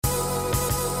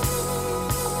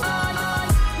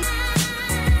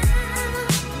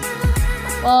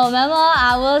Well, Mema,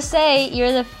 I will say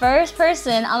you're the first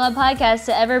person on my podcast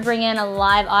to ever bring in a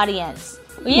live audience.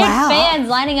 We had fans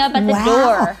lining up at the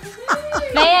door.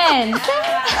 Fans.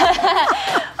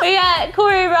 We got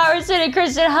Corey, Robertson, and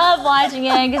Christian Huff watching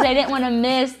in because they didn't want to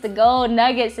miss the gold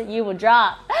nuggets that you will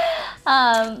drop.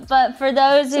 But for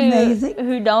those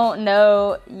who don't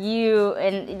know you,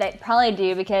 and they probably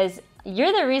do because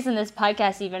you're the reason this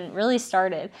podcast even really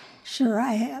started. Sure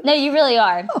I am. No, you really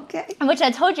are. Okay. Which I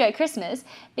told you at Christmas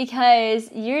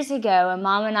because years ago when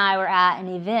Mom and I were at an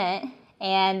event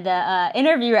and the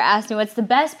interviewer asked me what's the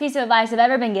best piece of advice I've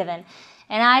ever been given.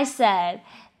 And I said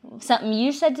something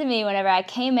you said to me whenever I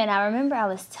came in. I remember I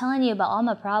was telling you about all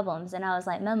my problems and I was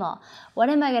like, Mema, what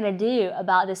am I going to do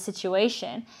about this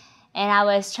situation? And I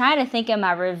was trying to think of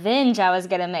my revenge I was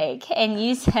going to make. And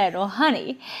you said, well,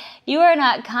 honey, you are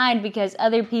not kind because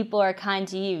other people are kind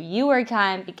to you. You are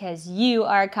kind because you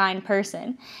are a kind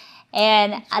person.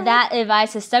 And that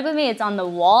advice has stuck with me. It's on the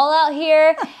wall out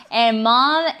here. And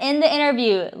Mom, in the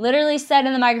interview, literally said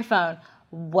in the microphone,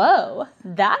 whoa,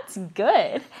 that's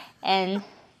good. And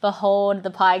behold,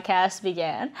 the podcast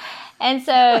began. And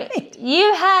so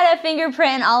you had a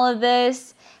fingerprint in all of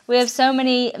this. We have so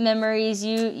many memories.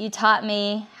 You taught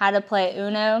me how to play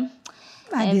Uno.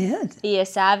 I did. Be a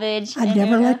savage. I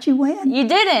never let you win. You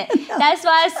didn't. No. That's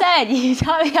why I said you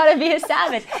taught me how to be a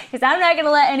savage because I'm not going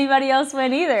to let anybody else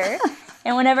win either.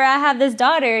 And whenever I have this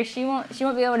daughter, she won't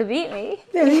be able to beat me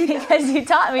because you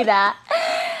taught me that.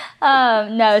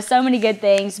 No, so many good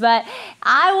things. But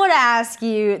I want to ask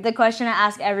you the question I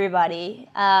ask everybody.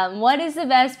 What is the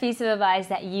best piece of advice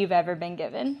that you've ever been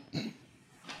given?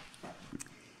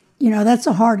 You know, that's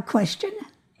a hard question.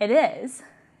 It is.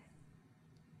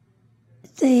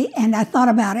 And I thought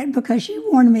about it because you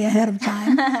warned me ahead of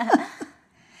time.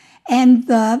 And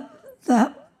my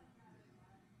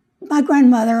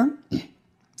grandmother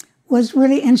was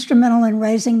really instrumental in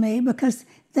raising me because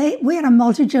we had a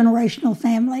multi-generational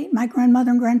family. My grandmother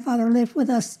and grandfather lived with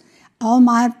us all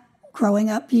my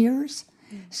growing up years.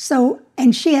 So,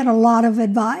 and she had a lot of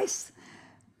advice.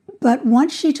 But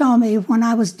once she told me when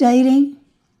I was dating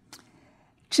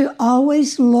to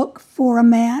always look for a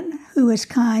man who is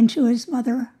kind to his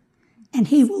mother, and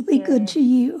he will be good to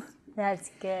you.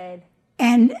 That's good.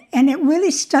 And it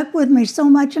really stuck with me so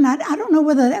much, and I don't know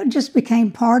whether that just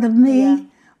became part of me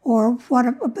or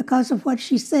what because of what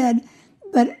she said,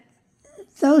 but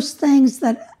those things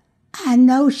that I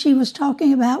know she was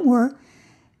talking about were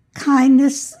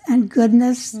kindness and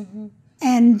goodness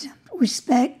and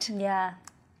respect. Yeah.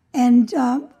 And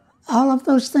all of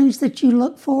those things that you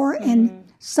look for in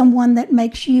someone that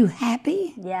makes you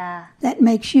happy, that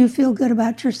makes you feel good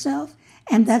about yourself.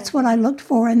 And that's what I looked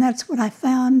for, and that's what I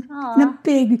found in a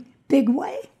big, big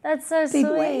way. That's so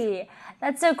sweet.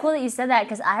 That's so cool that you said that,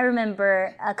 because I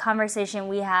remember a conversation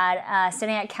we had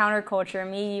sitting at Counterculture,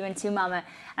 me, you, and Two Mama.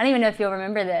 I don't even know if you'll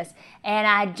remember this. And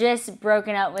I had just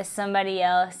broken up with somebody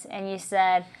else, and you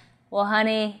said, well,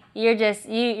 honey, you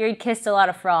kissed a lot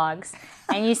of frogs.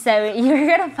 And you said you're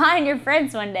going to find your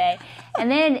friends one day. And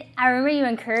then I remember you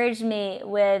encouraged me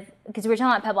because we were talking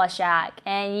about Pebble Shack,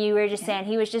 and you were just saying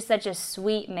he was just such a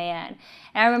sweet man.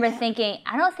 And I remember thinking,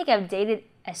 I don't think I've dated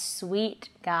a sweet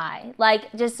guy,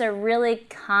 like just a really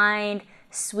kind,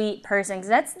 sweet person.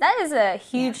 Because that is a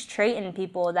huge trait in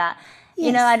people that,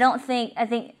 you know, I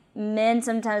think men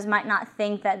sometimes might not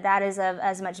think that is of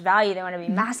as much value. They want to be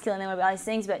masculine, they want to be all these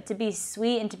things, but to be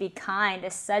sweet and to be kind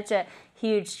is such a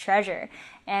huge treasure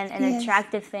and an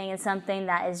attractive thing, and something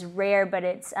that is rare, but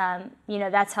it's,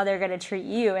 that's how they're going to treat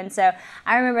you. And so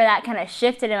I remember that kind of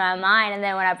shifted in my mind. And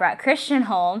then when I brought Christian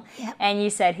home and you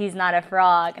said he's not a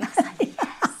frog, and I was like, yes.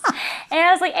 And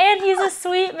I was like, and he's a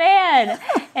sweet man.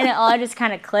 And it all just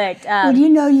kind of clicked. Well,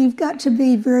 you've got to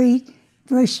be very,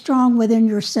 very strong within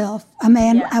yourself. A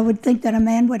man, I would think that a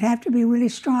man would have to be really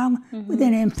strong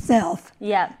within himself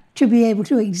to be able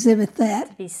to exhibit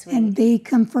that and be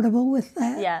comfortable with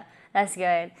that. Yeah, that's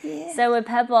good. Yeah. So with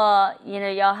Pebble,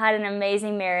 y'all had an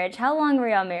amazing marriage. How long were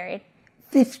y'all married?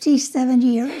 57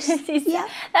 years. Yeah.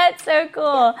 That's so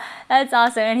cool. That's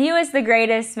awesome. And he was the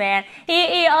greatest, man.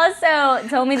 He also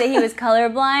told me that he was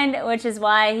colorblind, which is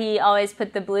why he always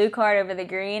put the blue card over the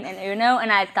green in Uno.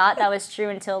 And I thought that was true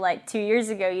until like 2 years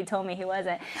ago you told me he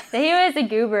wasn't. So he was a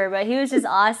goober, but he was just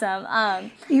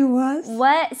awesome. He was.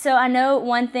 So I know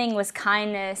one thing was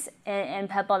kindness in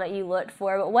Pebble that you looked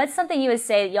for, but what's something you would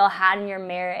say that y'all had in your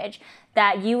marriage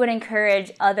that you would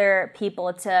encourage other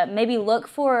people to maybe look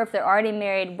for, or if they're already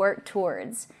married, work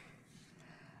towards?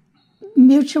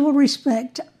 Mutual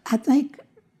respect, I think,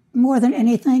 more than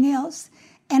anything else.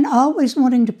 And always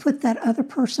wanting to put that other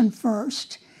person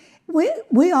first.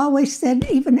 We always said,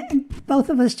 even both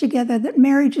of us together, that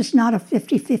marriage is not a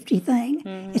 50-50 thing.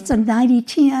 Mm-hmm. It's a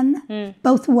 90-10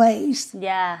 both ways.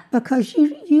 Yeah. Because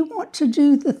you want to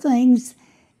do the things,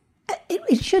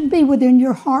 it should be within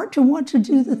your heart to want to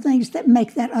do the things that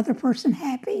make that other person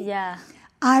happy. Yeah.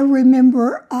 I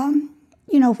remember,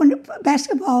 when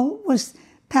basketball was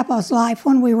Papa's life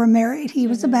when we were married. He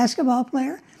was a basketball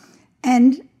player.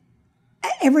 And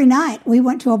every night we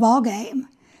went to a ball game.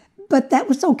 But that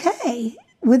was okay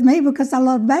with me because I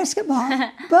loved basketball.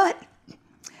 But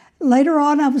later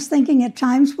on, I was thinking at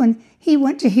times when he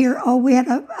went to hear, we had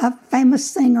a famous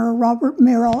singer, Robert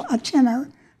Merrill, a tenor,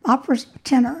 opera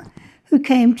tenor, who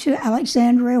came to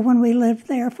Alexandria when we lived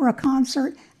there for a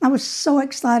concert. I was so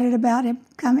excited about him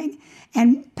coming.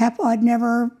 And Papa had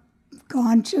never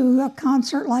gone to a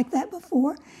concert like that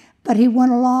before. But he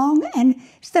went along and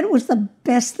said it was the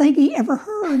best thing he ever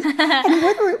heard. And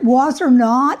whether it was or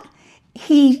not,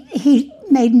 he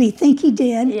made me think he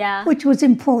did, which was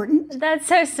important. That's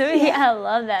so sweet. Yeah. I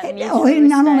love that. And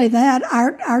not only that,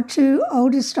 our two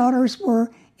oldest daughters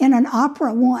were in an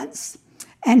opera once.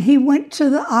 And he went to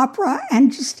the opera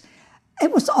and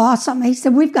it was awesome. He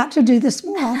said, we've got to do this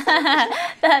more often.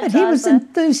 But he was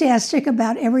enthusiastic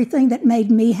about everything that made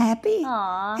me happy.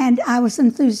 Aww. And I was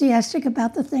enthusiastic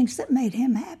about the things that made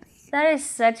him happy. That is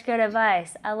such good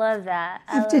advice. I love that.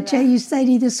 I have to tell you,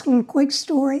 Sadie, this little quick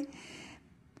story.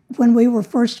 When we were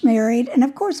first married, and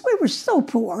of course we were so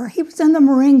poor. He was in the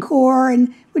Marine Corps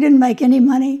and we didn't make any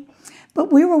money.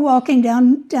 But we were walking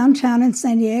downtown in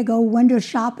San Diego, window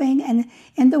shopping, and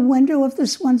in the window of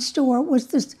this one store was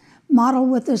this model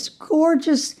with this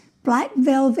gorgeous black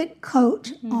velvet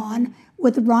coat on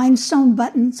with rhinestone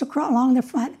buttons along the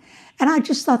front. And I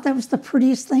just thought that was the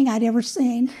prettiest thing I'd ever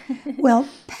seen. Well,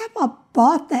 Papa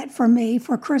bought that for me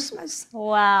for Christmas.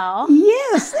 Wow.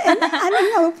 Yes. And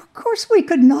of course we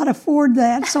could not afford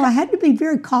that. So I had to be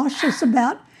very cautious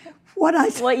about what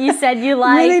you said you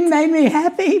liked. Really made me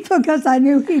happy because I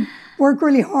knew he'd work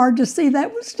really hard to see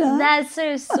that was done. That's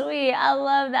so sweet. I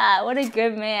love that. What a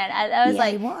good man.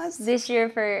 He was. This year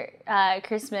for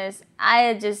Christmas, I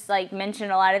had just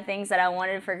mentioned a lot of things that I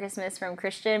wanted for Christmas from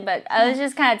Christian, but I was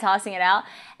just kind of tossing it out.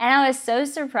 And I was so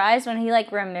surprised when he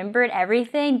remembered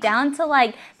everything down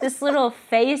to this little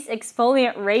face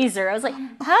exfoliant razor. I was like,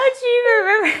 how did you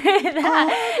remember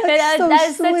that?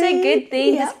 That's such a good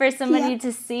thing just for somebody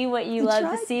to see what you love,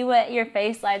 to see what your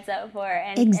face lights up for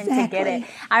and to get it.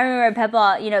 I remember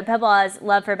Pepa's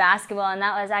love for basketball, and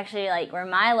that was actually where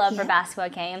my love for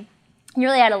basketball came. He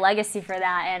really had a legacy for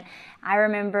that, and I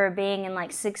remember being in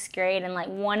 6th grade and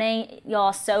wanting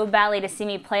y'all so badly to see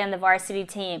me play on the varsity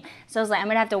team. So I was like, I'm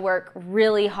gonna have to work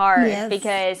really hard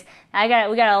because we got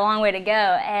a long way to go.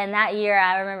 And that year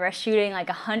I remember shooting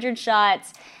 100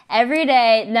 shots every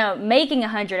day. No, making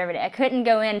 100 every day. I couldn't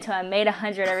go in until I made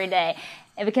 100 every day.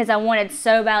 Because I wanted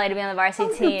so badly to be on the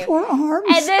varsity team. Your poor arms.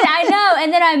 And then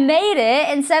I made it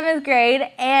in 7th grade.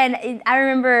 And I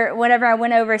remember whenever I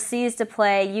went overseas to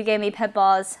play, you gave me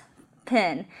Petball's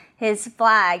pin, his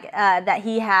flag that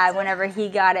he had whenever he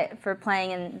got it for playing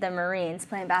in the Marines,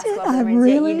 playing basketball for the Marines.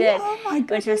 Really? Yeah, you did. Oh my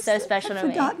goodness. Which was so special to me.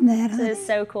 I've forgotten that. So it's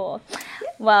so cool.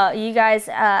 Well, you guys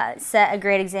set a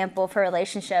great example for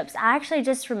relationships. I actually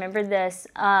just remembered this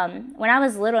when I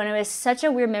was little, and it was such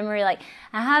a weird memory. I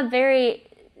have very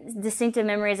distinctive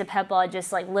memories of Petball,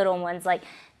 just little ones,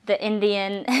 the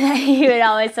Indian. He would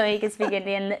always tell me he could speak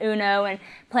Indian, the Uno, and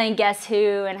playing Guess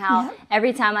Who, and how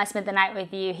every time I spent the night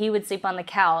with you, he would sleep on the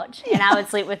couch, and I would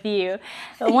sleep with you.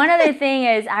 But one other thing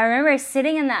is, I remember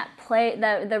sitting in that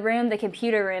the room, the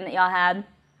computer room that y'all had,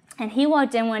 and he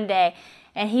walked in one day,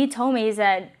 and he told me, he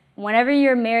said, whenever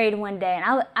you're married one day, and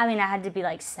I had to be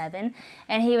 7,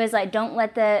 and he was like, don't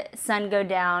let the sun go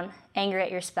down angry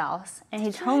at your spouse. And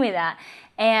he told me that.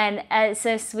 And it's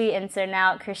so sweet. And so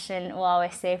now Christian will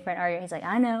always say for an argument, he's like,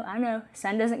 I know,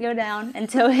 sun doesn't go down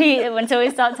until we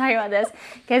stop talking about this,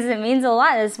 because it means a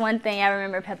lot. That's one thing I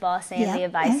remember Petball saying, the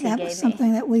advice he gave me. That was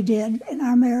something that we did in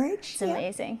our marriage. It's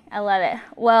amazing. I love it.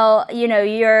 Well,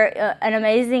 you're an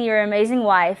amazing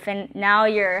wife, and now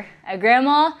you're a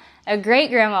grandma, a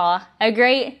great-grandma,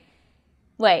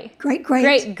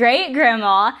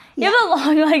 great-great-grandma. You have a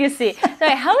long legacy. So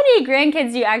how many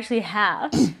grandkids do you actually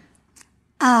have?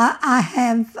 I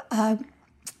have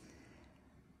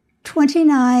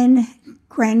 29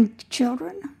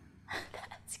 grandchildren.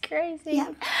 That's crazy.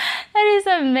 Yeah. That is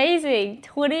amazing.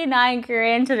 29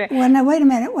 grandchildren. Well, now, wait a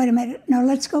minute. No,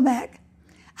 let's go back.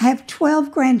 I have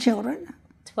 12 grandchildren.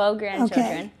 12 grandchildren.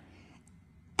 Okay.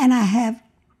 And I have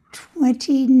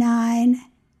 29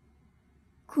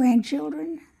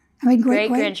 grandchildren. I mean,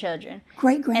 great-grandchildren.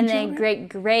 Great-grandchildren. And then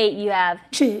great, you have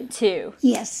two.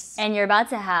 Yes. And you're about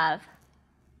to have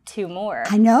 2 more.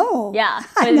 I know. Yeah,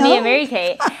 with me and Mary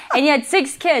Kate. And you had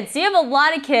 6 kids. So you have a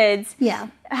lot of kids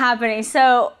happening.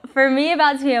 So for me,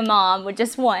 about to be a mom with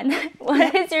just one,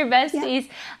 what is your best piece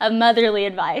of motherly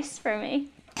advice for me?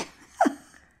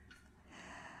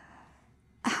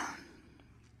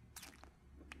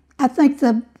 I think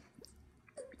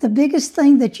the biggest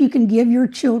thing that you can give your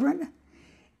children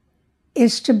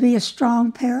is to be a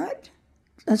strong parent,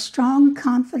 a strong,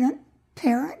 confident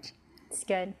parent. It's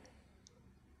good.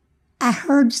 I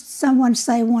heard someone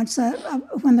say once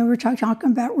when they were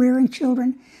talking about rearing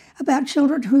children, about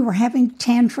children who were having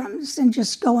tantrums and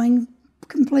just going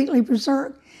completely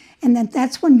berserk. And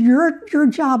that's when your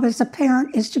job as a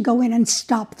parent is to go in and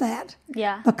stop that.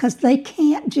 Yeah. Because they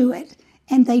can't do it,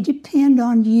 and they depend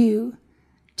on you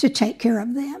to take care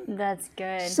of them. That's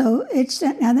good. So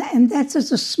and that's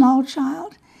as a small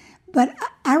child. But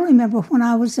I remember when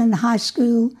I was in high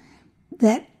school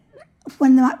that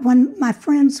when my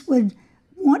friends would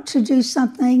want to do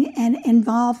something and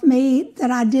involve me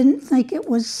that I didn't think it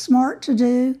was smart to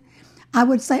do, I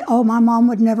would say, oh, my mom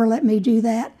would never let me do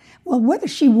that. Well, whether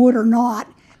she would or not,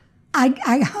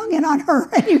 I hung it on her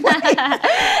anyway.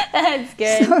 That's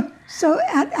good. So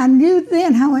I knew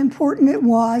then how important it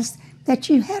was that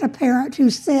you had a parent who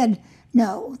said,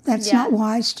 no, that's not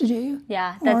wise to do.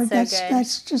 Yeah, that's so good.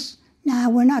 That's just,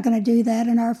 we're not going to do that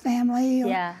in our family,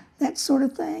 or that sort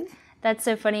of thing. That's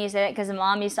so funny you say that, because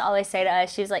Mom used to always say to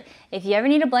us, she was like, if you ever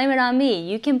need to blame it on me,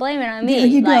 you can blame it on me. There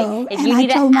you go. If and you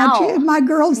need I told out, my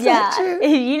girls that too.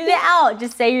 If you need it out,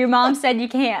 just say your mom said you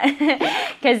can't.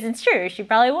 Because it's true. She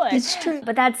probably would. It's true.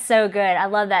 But that's so good. I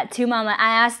love that. Tu Mama,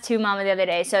 I asked Tu Mama the other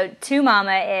day. So Tu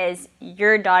Mama is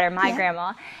your daughter, my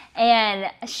grandma.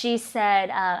 And she said,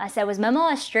 I said, was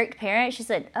Mama a strict parent? She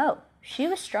said, oh, she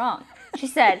was strong. She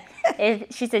said,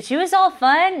 she was all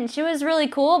fun and she was really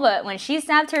cool, but when she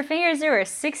snapped her fingers, there were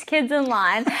 6 kids in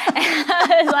line. And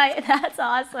I was like, that's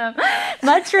awesome.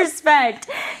 Much respect.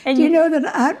 And Do you know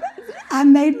that I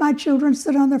made my children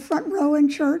sit on the front row in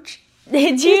church?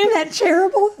 Did you? Isn't that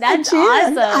terrible? That's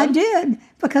awesome. I awesome. did,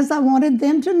 because I wanted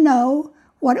them to know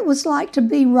what it was like to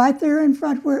be right there in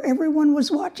front where everyone was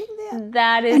watching them.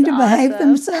 That is And to awesome. behave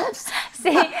themselves.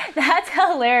 See, that's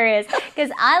hilarious,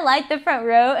 because I like the front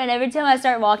row, and every time I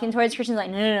start walking towards Christian's like,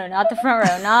 no, not the front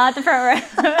row, not the front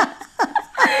row.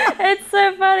 It's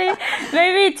so funny.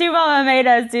 Maybe Tu Mama made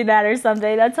us do that or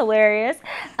something. That's hilarious.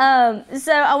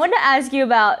 So I wanted to ask you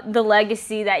about the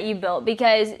legacy that you built,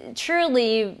 because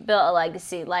truly you built a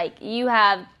legacy. Like, you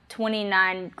have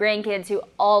 29 grandkids who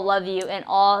all love you and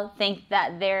all think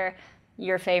that they're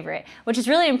your favorite, which is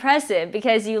really impressive,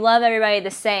 because you love everybody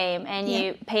the same, and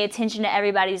you pay attention to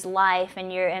everybody's life,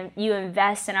 and you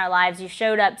invest in our lives. You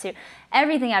showed up to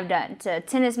everything I've done, to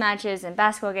tennis matches and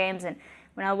basketball games, and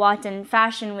when I walked in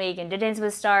Fashion Week and did Dance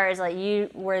with the Stars, like, you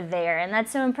were there, and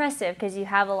that's so impressive because you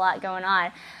have a lot going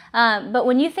on. But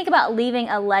when you think about leaving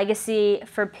a legacy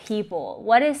for people,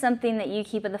 what is something that you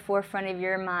keep at the forefront of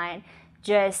your mind,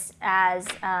 just as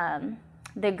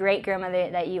the great grandmother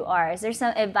that you are? Is there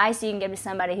some advice you can give to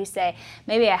somebody who say,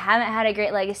 maybe I haven't had a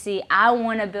great legacy, I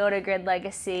want to build a good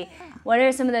legacy? What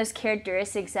are some of those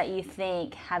characteristics that you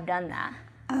think have done that?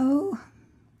 Oh,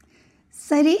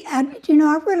 Sadie, I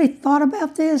really thought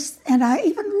about this, and I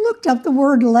even looked up the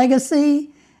word legacy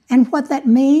and what that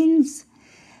means.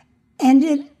 And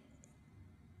it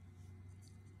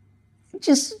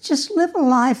just live a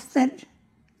life that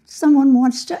someone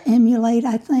wants to emulate,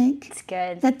 I think. It's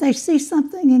good. That they see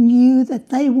something in you that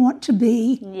they want to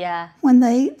be when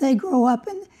they grow up.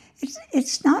 And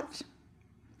it's not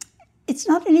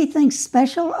anything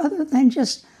special other than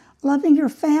just loving your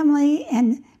family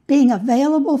and being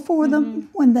available for them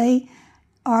when they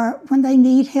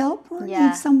need help or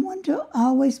need someone to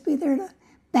always be there to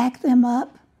back them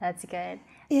up. That's good.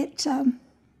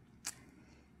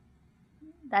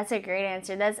 That's a great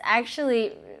answer. That's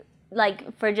actually,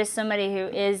 like, for just somebody who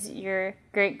is your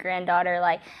great-granddaughter,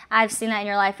 like, I've seen that in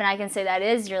your life, and I can say that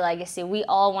is your legacy. We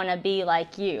all want to be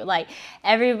like you. Like,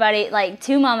 everybody, like,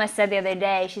 Tu Mama said the other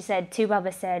day, she said, Tu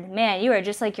Papa said, man, you are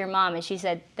just like your mom. And she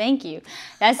said, thank you.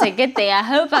 That's a good thing. I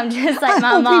hope I'm just like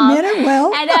my mom. He meant it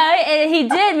well. I know, and he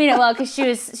did mean it well, because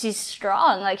she's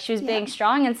strong. Like, she was being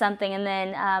strong in something. And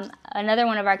then another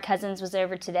one of our cousins was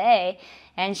over today,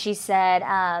 and she said,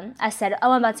 I said,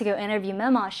 oh, I'm about to go interview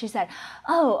Mama. She said,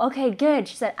 oh, okay, good.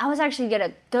 She said, I was actually going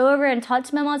to go over and talk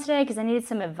to Mama today because I needed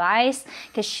some advice,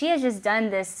 because she has just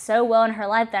done this so well in her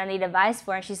life that I need advice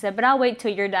for. And she said, but I'll wait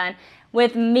till you're done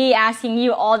with me asking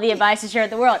you all the advice to share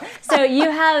with the world. So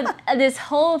you have this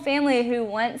whole family who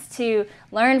wants to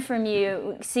learn from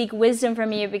you, seek wisdom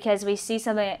from you, because we see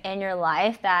something in your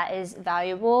life that is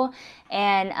valuable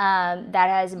and that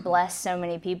has blessed so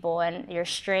many people, and your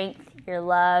strength, your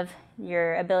love,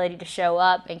 your ability to show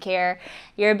up and care,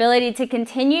 your ability to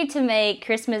continue to make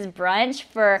Christmas brunch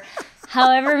for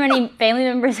however many family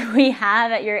members we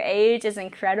have at your age is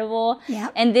incredible.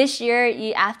 Yep. And this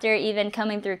year, after even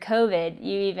coming through COVID,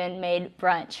 you even made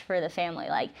brunch for the family.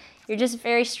 Like, you're just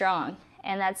very strong,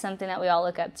 and that's something that we all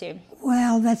look up to.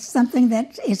 Well, that's something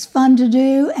that is fun to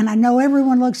do, and I know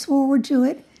everyone looks forward to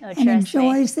it and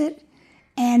enjoys it.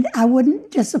 And I wouldn't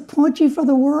disappoint you for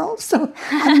the world, so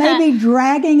I may be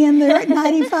dragging in there at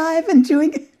 95 and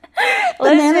doing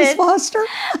Bananas Foster.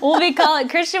 We'll be calling,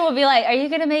 Christian will be like, are you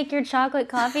going to make your chocolate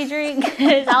coffee drink?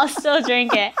 Because I'll still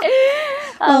drink it.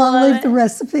 I'll leave the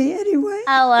recipe anyway.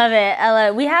 I love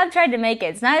it. We have tried to make it.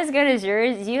 It's not as good as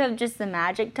yours. You have just the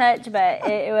magic touch, but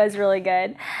it was really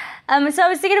good. So I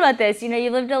was thinking about this. You know,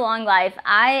 you lived a long life.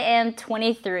 I am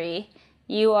 23.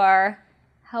 You are,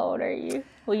 how old are you?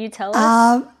 Will you tell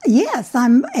us? Yes,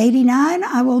 I'm 89.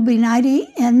 I will be 90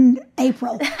 in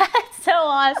April. That's so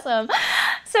awesome.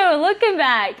 So looking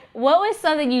back, what was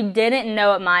something you didn't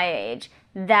know at my age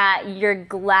that you're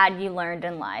glad you learned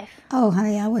in life? Oh,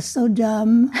 honey, I was so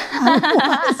dumb.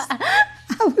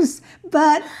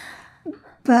 But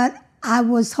I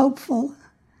was hopeful.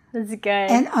 That's good.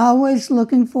 And always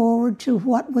looking forward to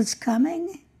what was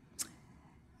coming.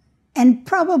 And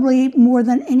probably more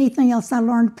than anything else, I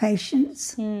learned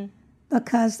patience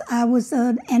because I was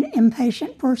an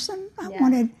impatient person. I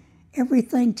wanted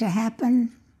everything to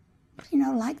happen, you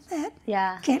know, like that.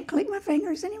 Yeah. Can't click my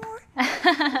fingers anymore.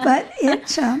 But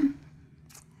it, and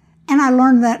I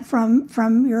learned that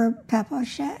from your Papa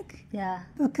Shack. Yeah.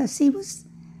 Because he would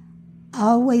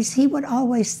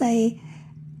always say,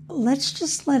 let's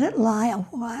just let it lie a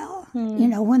while. You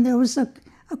know, when there was a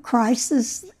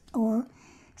crisis or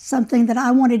something that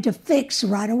I wanted to fix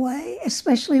right away,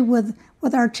 especially with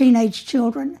our teenage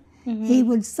children. He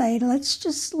would say, let's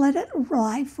just let it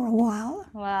lie for a while.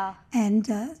 Wow. And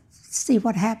see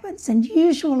what happens. And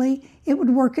usually it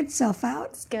would work itself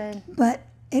out. That's good. But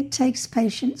it takes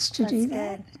patience to do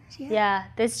that. Yeah,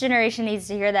 this generation needs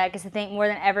to hear that, because I think more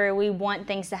than ever we want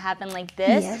things to happen like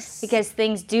this, because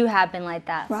things do happen like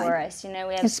that for us. You know,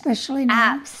 we have especially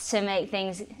now. apps to make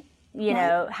things, you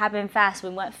know, happen fast. We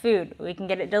want food, we can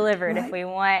get it delivered. If we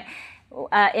want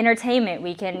entertainment,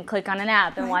 we can click on an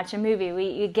app and watch a movie.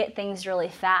 You get things really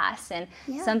fast, and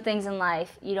some things in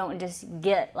life you don't just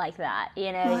get like that.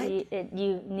 You know,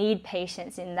 you need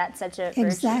patience, and that's such a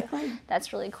virtue.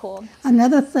 That's really cool.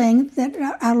 Another thing that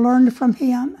I learned from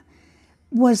him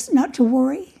was not to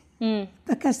worry,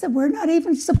 because we're not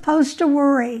even supposed to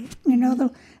worry. You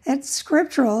know, it's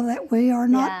scriptural that we are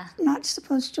not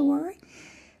supposed to worry.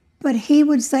 But he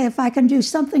would say, if I can do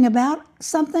something about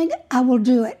something, I will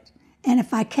do it. And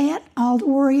if I can't, all the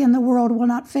worry in the world will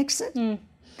not fix it.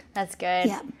 That's good.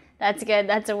 Yeah. That's good.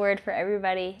 That's a word for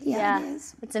everybody. Yeah, it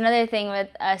is. It's another thing with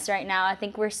us right now. I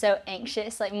think we're so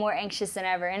anxious, like more anxious than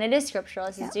ever. And it is scriptural.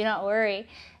 It says, do not worry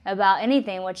about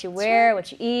anything, what you wear,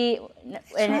 what you eat.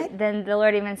 Then the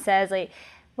Lord even says, like,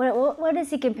 what does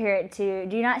he compare it to?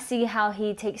 Do you not see how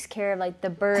he takes care of like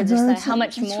the birds or something? How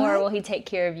much more will he take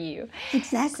care of you?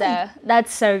 Exactly. So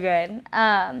that's so good.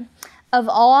 Of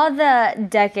all the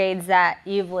decades that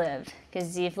you've lived,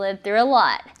 because you've lived through a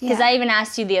lot, because I even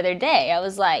asked you the other day, I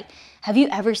was like, have you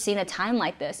ever seen a time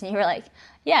like this? And you were like,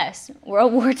 yes,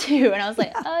 World War II. And I was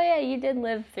like, oh yeah, you did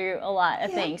live through a lot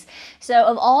of things. So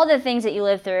of all the things that you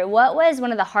lived through, what was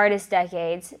one of the hardest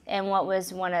decades and what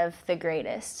was one of the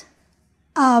greatest?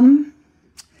 The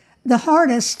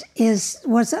hardest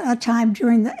was a time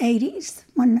during the 80s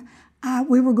when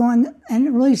we were going,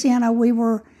 in Louisiana, we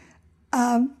were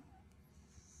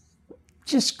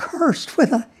just cursed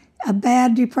with a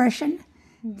bad depression.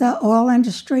 The oil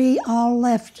industry all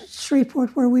left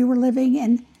Shreveport, where we were living,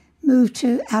 and moved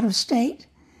to out of state.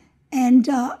 And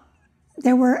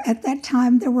at that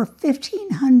time, there were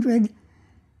 1,500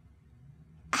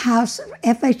 house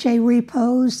FHA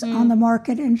repos on the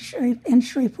market in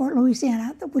Shreveport,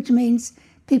 Louisiana, which means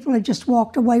people had just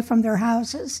walked away from their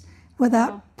houses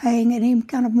without paying any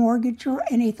kind of mortgage or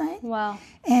anything. Wow.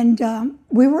 And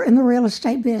we were in the real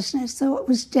estate business, so it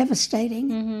was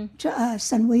devastating to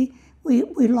us. And we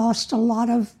lost a lot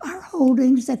of our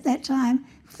holdings at that time.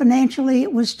 Financially,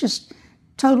 it was just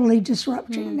totally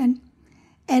disrupting.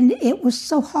 And it was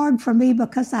so hard for me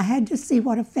because I had to see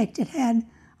what effect it had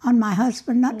on my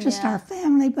husband, not just our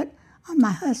family, but on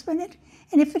my husband.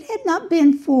 And if it had not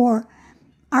been for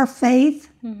our faith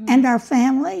and our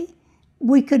family,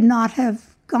 we could not have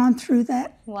gone through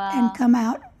that and come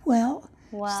out well.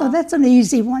 Wow. So that's an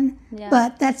easy one. Yeah.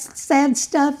 But that's sad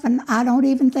stuff, and I don't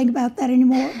even think about that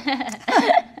anymore.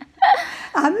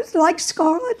 I'm like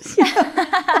Scarlett.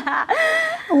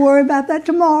 I'll worry about that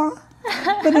tomorrow.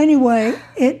 But anyway,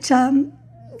 the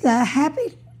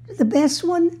best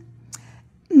one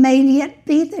may yet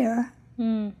be there.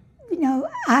 You know,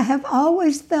 I have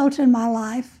always felt in my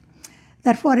life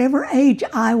that whatever age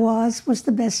I was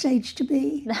the best age to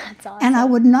be. That's awesome. And I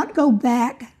would not go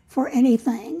back for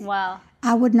anything. Wow.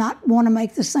 I would not want to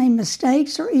make the same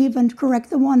mistakes or even correct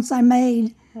the ones I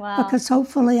made. Wow. Because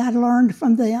hopefully I learned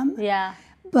from them. Yeah.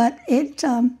 But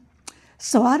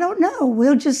so I don't know.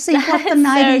 We'll just see what the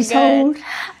 90s hold.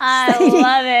 I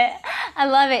love it. I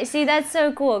love it. See, that's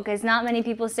so cool because not many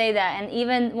people say that. And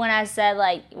even when I said,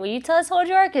 like, will you tell us how old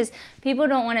you are? Because people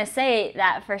don't want to say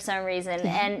that for some reason.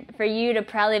 Yeah. And for you to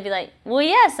proudly be like, well,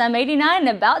 yes, I'm 89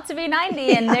 and about to be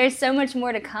 90, and there's so much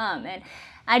more to come. And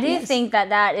I do think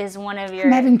that is one of your...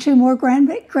 I'm having 2 more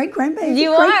great-grandbabies.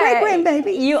 You are.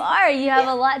 Great-great-grandbabies. You are. You have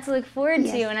a lot to look forward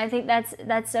to, and I think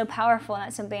that's so powerful, and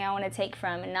that's something I want to take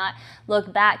from and not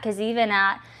look back, because even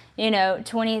at,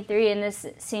 23, and this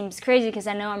seems crazy because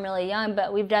I know I'm really young,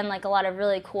 but we've done like a lot of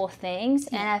really cool things,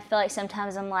 and I feel like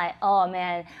sometimes I'm like, oh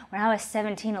man, when I was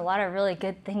 17, a lot of really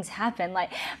good things happened,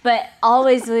 but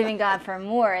always believing God for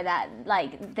more, that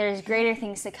like there's greater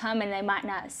things to come, and they might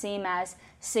not seem as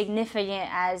significant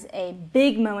as a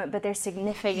big moment, but they're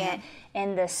significant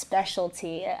in the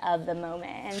specialty of the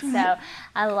moment. And so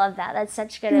I love that. That's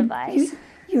such good advice.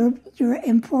 Your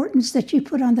importance that you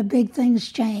put on the big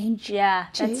things change. Yeah,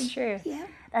 too. That's true. Yeah.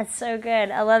 That's so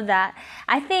good. I love that.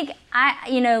 I think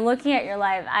looking at your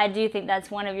life, I do think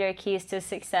that's one of your keys to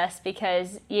success,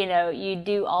 because, you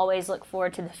do always look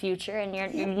forward to the future, and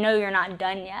you know you're not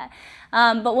done yet.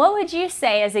 But what would you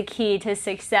say as a key to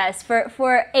success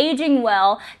for aging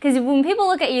well? Because when people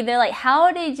look at you, they're like,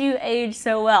 how did you age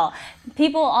so well?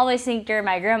 People always think you're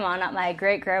my grandma, not my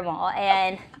great-grandma.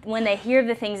 And when they hear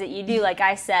the things that you do, like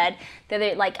I said,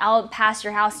 they're like, I'll pass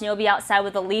your house and you'll be outside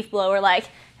with a leaf blower like,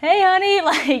 hey, honey,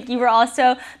 like you were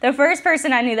also the first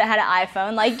person I knew that had an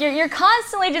iPhone. Like you're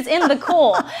constantly just in the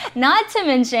cool. Not to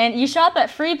mention, you shop at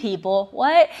Free People.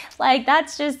 What? Like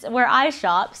that's just where I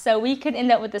shop. So we could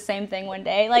end up with the same thing one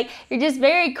day. Like you're just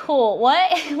very cool.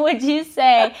 What would you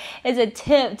say is a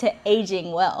tip to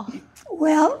aging well?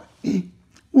 Well,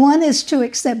 one is to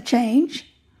accept change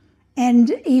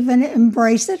and even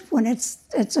embrace it when it's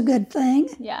a good thing.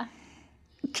 Yeah.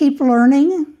 Keep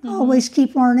learning, always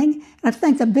keep learning. I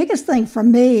think the biggest thing for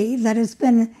me that has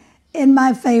been in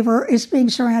my favor is being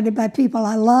surrounded by people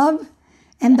I love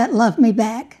and that love me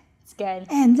back. It's good.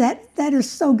 And that is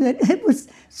so good. It was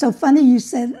so funny you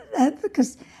said that,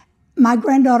 because my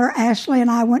granddaughter Ashley and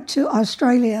I went to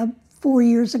Australia 4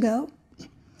 years ago,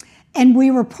 and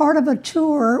we were part of a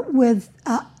tour with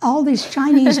all these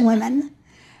Chinese women,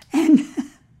 and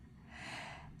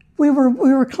we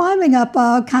were climbing up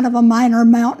kind of a minor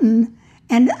mountain,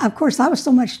 and of course I was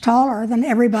so much taller than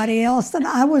everybody else that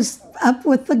I was up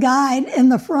with the guide in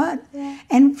the front,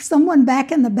 and someone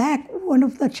back in the back, one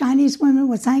of the Chinese women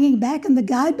was hanging back, and the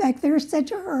guide back there said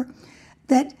to her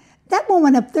that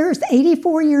woman up there is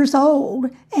 84 years old,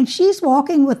 and she's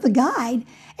walking with the guide,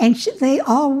 and they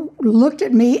all looked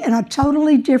at me in a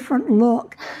totally different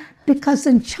look, because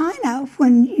in China,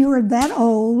 when you're that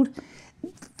old,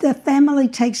 the family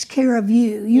takes care of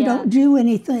you. You don't do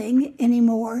anything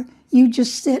anymore. You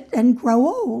just sit and grow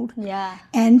old. Yeah.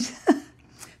 And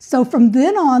so from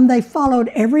then on, they followed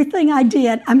everything I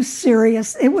did. I'm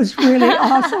serious. It was really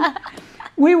awesome.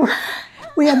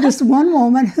 We had this one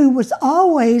woman who was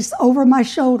always over my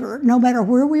shoulder. No matter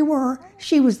where we were,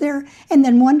 she was there. And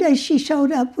then one day she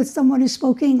showed up with someone who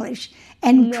spoke English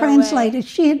and translated.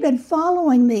 She had been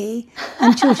following me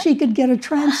until she could get a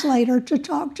translator to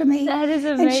talk to me. That is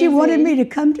amazing. And she wanted me to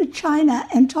come to China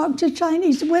and talk to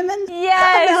Chinese women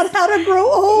about how to grow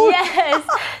old. Yes,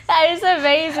 that is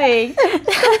amazing.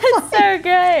 That's so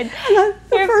good.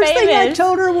 The first thing I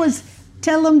told her was,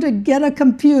 tell them to get a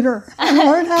computer and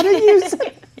learn how to use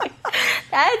it.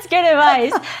 That's good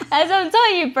advice. As I'm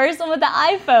telling you, person with the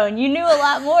iPhone, you knew a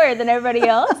lot more than everybody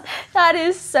else. That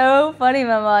is so funny,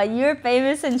 Mama. You're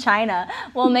famous in China.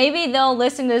 Well, maybe they'll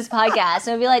listen to this podcast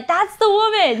and be like, that's the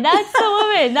woman. That's the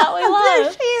woman that we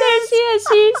love. There she is.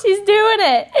 She's doing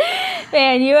it.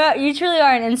 Man, you truly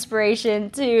are an inspiration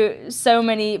to so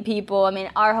many people. I mean,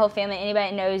 our whole family, anybody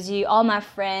that knows you, all my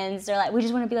friends, they're like, we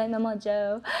just want to be like Mama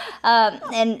Joe.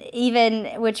 And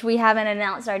even, which we haven't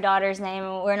announced our daughter's name,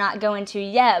 and we're not going to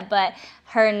yet, but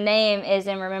her name is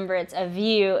in remembrance of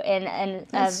you in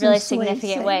a really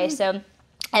significant way. So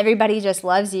everybody just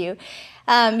loves you.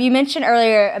 You mentioned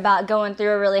earlier about going through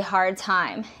a really hard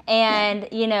time. And,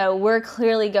 you know, we're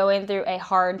clearly going through a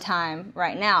hard time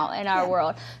right now in our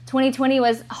world. 2020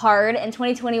 was hard, and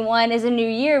 2021 is a new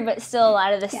year, but still a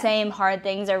lot of the same hard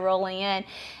things are rolling in.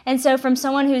 And so from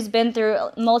someone who's been through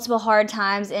multiple hard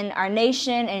times in our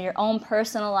nation and your own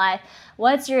personal life,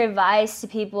 what's your advice to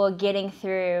people getting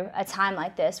through a time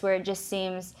like this where it just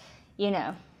seems, you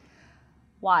know,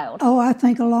 wild? Oh, I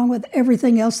think along with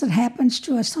everything else that happens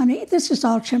to us, honey, this is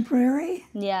all temporary.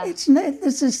 Yeah.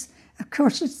 This is, of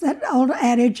course, it's that old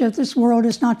adage of this world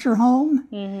is not your home.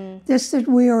 Mm-hmm. This that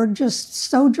we are just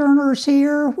sojourners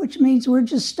here, which means we're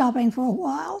just stopping for a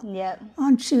while. Yep.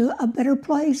 Onto a better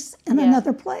place and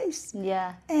another place.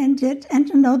 Yeah. And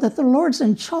to know that the Lord's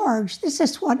in charge. This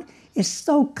is what is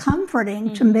so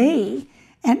comforting to me,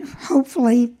 and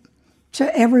hopefully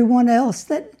to everyone else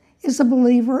that is a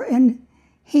believer in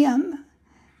Him,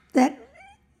 that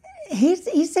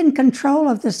he's in control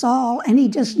of this all, and He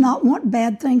does not want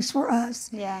bad things for us.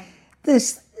 Yeah.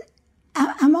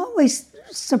 I'm always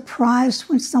surprised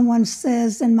when someone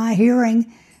says in my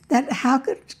hearing that how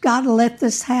could God let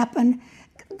this happen?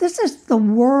 This is the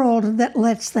world that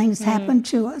lets things happen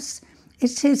to us.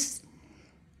 It's His,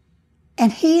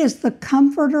 and He is the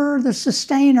comforter, the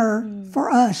sustainer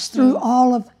for us through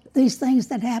all of these things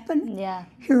that happen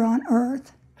here on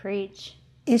earth. Preach.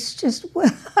 It's just,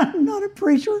 well, I'm not a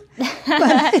preacher.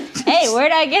 But hey,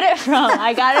 where'd I get it from?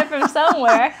 I got it from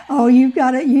somewhere. Oh, you've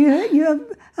got it. You have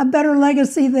a better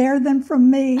legacy there than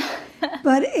from me.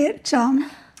 But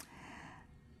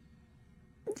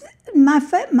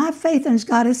my faith in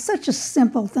God is such a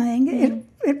simple thing.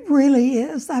 It really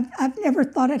is. I've never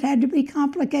thought it had to be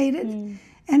complicated.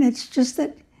 And it's just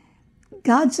that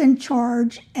God's in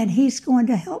charge, and He's going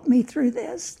to help me through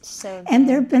this. And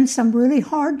there have been some really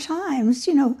hard times.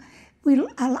 You know,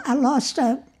 I lost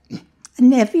a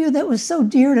nephew that was so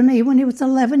dear to me when he was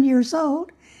 11 years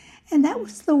old, and that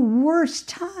was the worst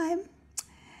time.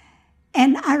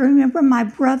 And I remember my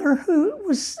brother, who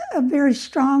was a very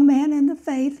strong man in the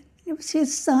faith, it was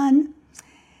his son,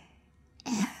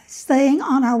 saying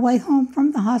on our way home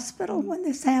from the hospital when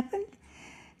this happened,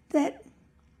 that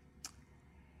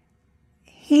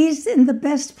He's in the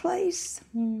best place,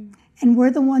 and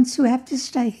we're the ones who have to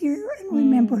stay here and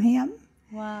remember Him.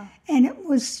 Wow. And it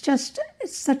was just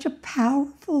such a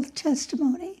powerful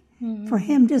testimony for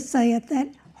him to say at that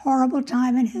horrible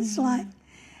time in his life.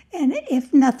 And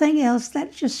if nothing else,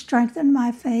 that just strengthened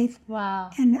my faith.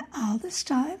 Wow. And all this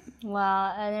time.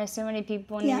 Wow. And there's so many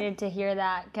people needed to hear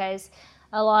that, because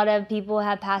a lot of people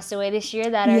have passed away this year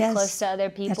that are close to other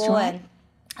people. That's right.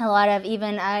 And a lot of,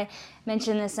 even I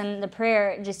mentioned this in the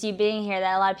prayer, just you being here,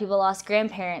 that a lot of people lost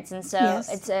grandparents. And so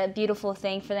it's a beautiful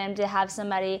thing for them to have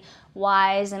somebody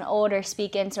wise and older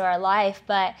speak into our life.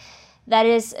 But that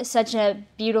is such a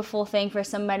beautiful thing for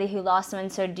somebody who lost someone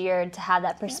so dear, to have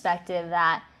that perspective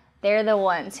that they're the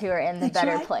ones who are in the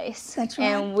better place. That's right.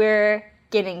 And we're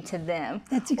getting to them.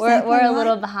 That's exactly we're a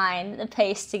little behind the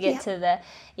pace to get to the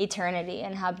eternity,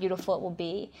 and how beautiful it will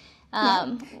be.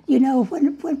 You know,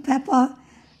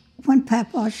 when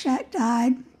Papa Shack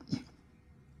died,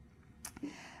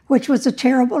 which was a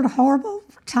terrible, horrible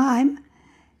time,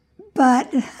 but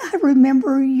I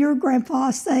remember your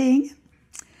grandpa saying,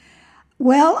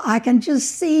 well, I can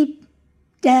just see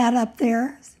Dad up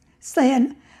there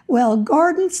saying, well,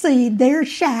 garden seed, there's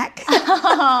Shack.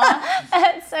 Oh,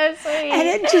 that's so sweet. And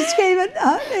it just gave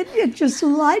it just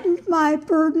lightened my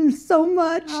burden so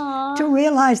much to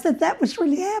realize that was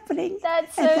really happening.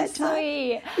 That's so at that time.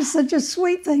 sweet. It's such a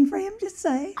sweet thing for him to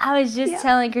say. I was just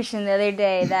telling Christian the other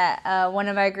day that one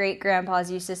of our great-grandpas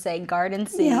used to say garden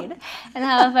seed, and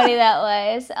how funny that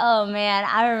was. Oh, man,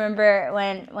 I remember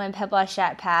when Papa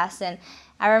Shack passed, and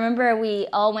I remember we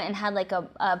all went and had like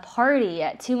a party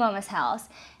at Two Mama's house.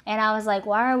 And I was like,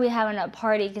 why are we having a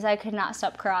party? Because I could not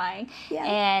stop crying. Yeah.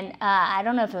 And I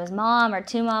don't know if it was Mom or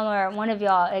Two Mama or one of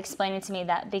y'all explaining to me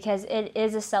that, because it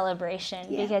is a celebration.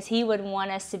 Because He would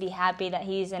want us to be happy that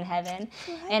He's in heaven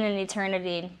and in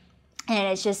eternity. And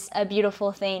it's just a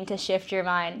beautiful thing to shift your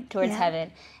mind towards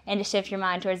heaven and to shift your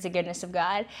mind towards the goodness of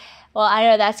God. Well, I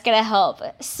know that's going to help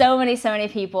so many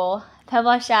people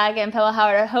Pebble Shack and Pebble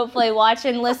Howard are hopefully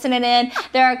watching, listening in.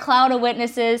 There are a cloud of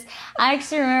witnesses. I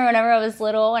actually remember whenever I was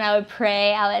little, when I would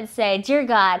pray, I would say, "Dear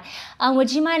God,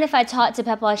 would you mind if I talked to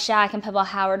Pebble Shack and Pebble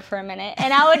Howard for a minute?"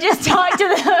 And I would just talk to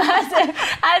them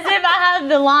as if I had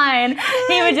the line.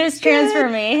 He would just transfer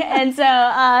me. And so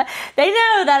they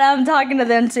know that I'm talking to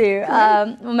them too.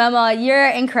 Mama, you're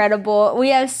incredible. We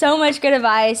have so much good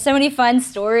advice, so many fun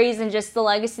stories, and just the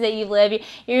legacy that you live.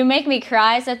 You make me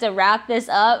cry, so I have to wrap this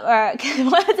up. Or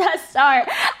when does that start?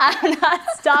 I'm not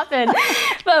stopping.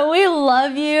 But we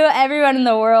love you. Everyone in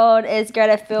the world is going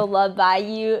to feel loved by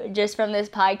you just from this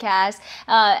podcast.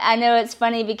 I know it's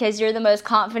funny because you're the most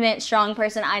confident, strong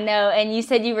person I know, and you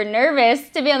said you were nervous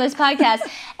to be on this podcast.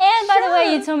 And by the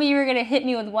way, you told me you were going to hit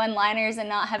me with one-liners and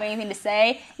not have anything to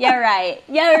say. Yeah, right.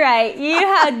 Yeah, right. You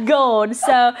had gold.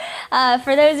 So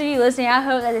for those of you listening, I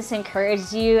hope that this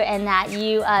encouraged you and that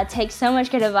you take so much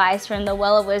good advice from the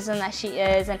well of wisdom that she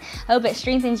is, and I hope it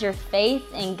strengthens your faith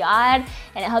in God,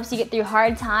 and it helps you get through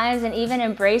hard times and even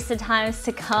embrace the times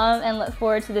to come and look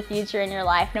forward to the future in your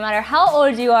life. No matter how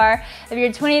old you are, if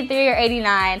you're 23 or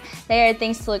 89, there are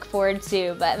things to look forward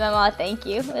to. But Mama, thank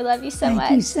you. We love you so much.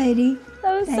 Thank you, Sadie.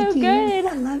 That was Thank so you. good.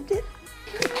 I loved it.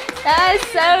 That is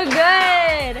so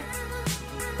good.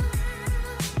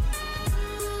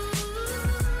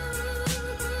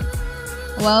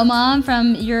 Well, Mom,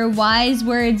 from your wise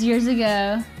words years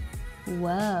ago,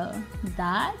 whoa,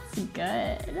 that's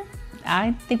good.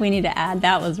 I think we need to add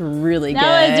that was really good.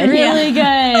 That was really good.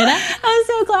 I'm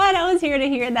so glad I was here to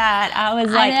hear that. I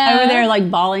was like over there like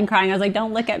bawling, crying. I was like,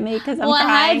 don't look at me because I'm crying. Well,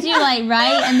 I had you like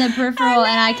right in the peripheral,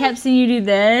 and I kept seeing you do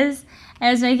this. And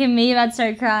it was making me about to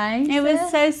start crying. It was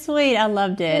so sweet. I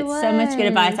loved it. So much good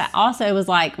advice. I also was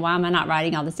like, why am I not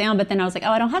writing all this down? But then I was like,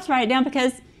 oh, I don't have to write it down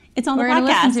because it's on the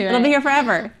podcast. It'll be here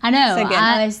forever. I know. So good.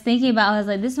 I was thinking about, I was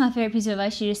like, this is my favorite piece of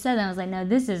advice you just said. And I was like, no,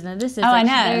 this is. Oh, like, I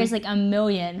know. There's like a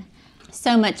million.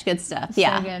 So much good stuff. So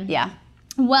yeah. good. Yeah.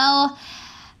 Well,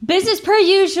 business per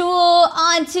usual,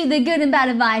 on to the good and bad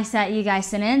advice that you guys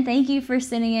sent in. Thank you for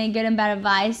sending in good and bad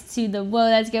advice to the Whoa,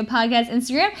 That's Good podcast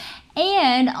Instagram,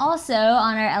 and also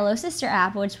on our Hello Sister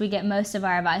app, which we get most of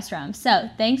our advice from. So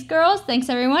thanks, girls. Thanks,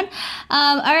 everyone.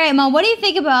 All right, Mom, what do you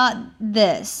think about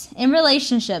this in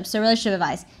relationships? So relationship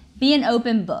advice, be an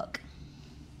open book.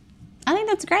 I think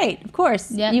that's great. Of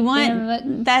course. Yep. You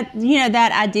want that,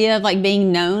 that idea of like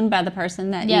being known by the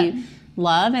person that you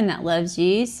love and that loves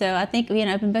you. So I think being an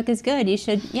open book is good. You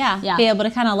should, be able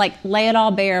to kind of like lay it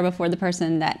all bare before the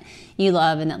person that you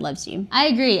love and that loves you. I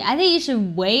agree. I think you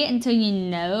should wait until you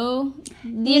know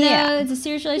it's a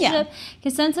serious relationship.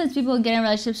 Because sometimes people get in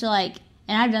relationships are like,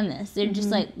 and I've done this, they're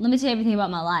just like, let me tell you everything about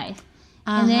my life.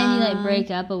 And then you like break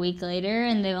up a week later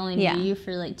and they've only knew you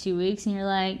for like 2 weeks and you're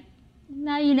like,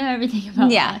 now you know everything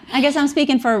about life. I guess I'm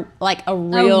speaking for like a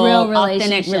real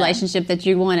authentic relationship that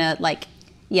you want to like,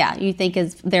 you think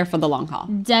is there for the long haul.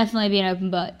 Definitely be an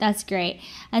open book. That's great.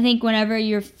 I think whenever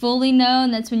you're fully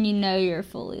known, that's when you know you're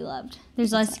fully loved.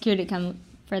 There's less security comes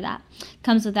with that.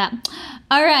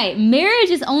 All right,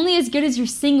 marriage is only as good as your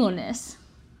singleness.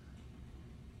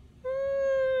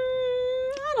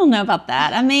 I don't know about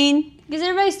that. I mean, because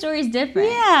everybody's story is different.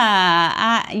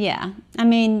 I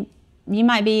mean, you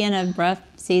might be in a rough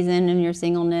season in your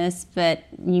singleness, but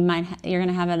you're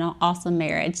gonna have an awesome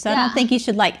marriage. So I don't think you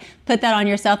should like put that on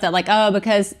yourself that like, oh,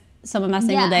 because some of my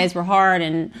single days were hard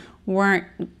and weren't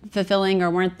fulfilling or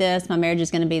weren't this, my marriage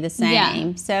is gonna be the same.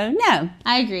 Yeah. So no.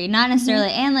 I agree. Not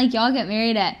necessarily. And like y'all get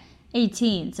married at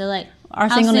 18. So like our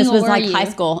singleness was like high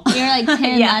school. You were like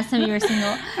 10 last time you were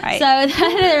single. Right. So that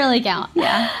doesn't really count.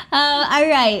 Yeah. All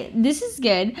right. This is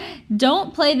good.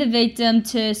 Don't play the victim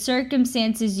to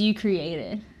circumstances you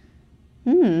created.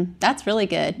 That's really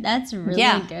good. That's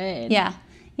really good. Yeah.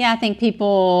 Yeah, I think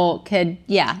people could,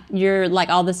 you're like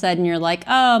all of a sudden you're like,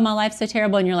 oh, my life's so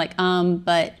terrible. And you're like,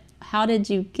 but how did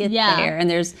you get there? And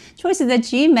there's choices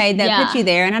that you made that put you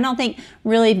there. And I don't think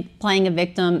really playing a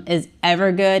victim is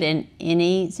ever good in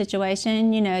any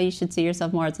situation. You should see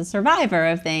yourself more as a survivor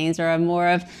of things or a more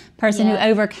of person who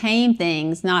overcame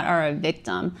things, not are a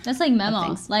victim. That's like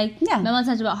Memo. Like Memo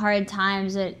talked about hard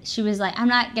times that she was like, I'm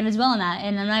not going to dwell on that.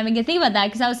 And I'm not even going to think about that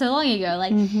because that was so long ago.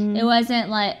 Like it wasn't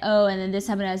like, oh, and then this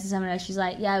happened to us, this happened to us. She's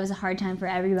like, it was a hard time for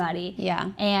everybody.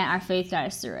 Yeah. And our faith got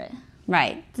us through it.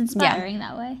 Right. It's inspiring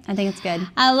that way. I think it's good.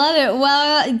 I love it.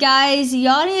 Well, guys,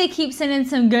 y'all need to keep sending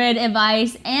some good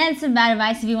advice and some bad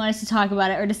advice if you want us to talk about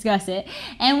it or discuss it.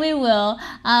 And we will.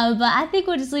 But I think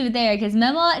we'll just leave it there because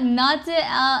Memo knocked it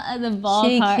out of the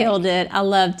ballpark. She killed it. I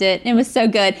loved it. It was so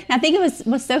good. And I think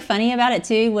what's so funny about it,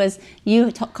 too, was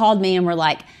you called me and were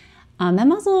like,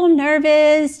 Mama's a little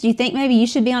nervous. Do you think maybe you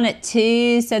should be on it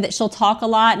too so that she'll talk a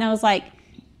lot? And I was like,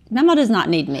 Mama does not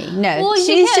need me. No, well,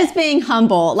 she's just being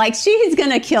humble. Like, she's going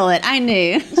to kill it. I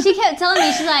knew. She kept telling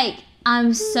me, she's like,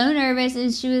 I'm so nervous.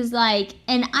 And she was like,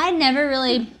 and I never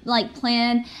really like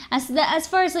planned as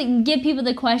far as like give people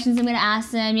the questions I'm going to ask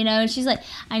them, you know. And she's like,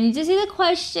 I need to see the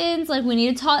questions. Like, we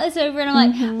need to talk this over. And I'm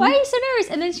like, why are you so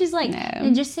nervous? And then she's like,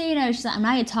 and just so you know, she's like, I'm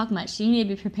not going to talk much. So you need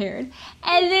to be prepared.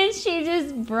 And then she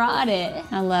just brought it.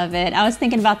 I love it. I was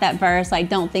thinking about that verse, like,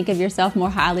 don't think of yourself more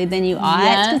highly than you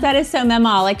ought. Because that is so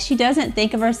Mama. Like, she doesn't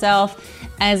think of herself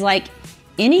as like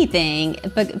anything,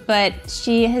 but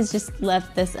she has just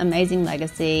left this amazing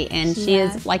legacy, and she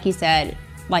is, like you said,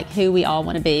 like who we all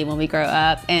want to be when we grow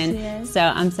up. And so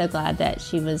I'm so glad that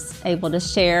she was able to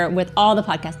share with all the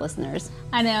podcast listeners.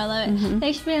 I know, I love it.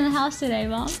 Thanks for being in the house today,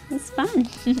 Mom. It's fun.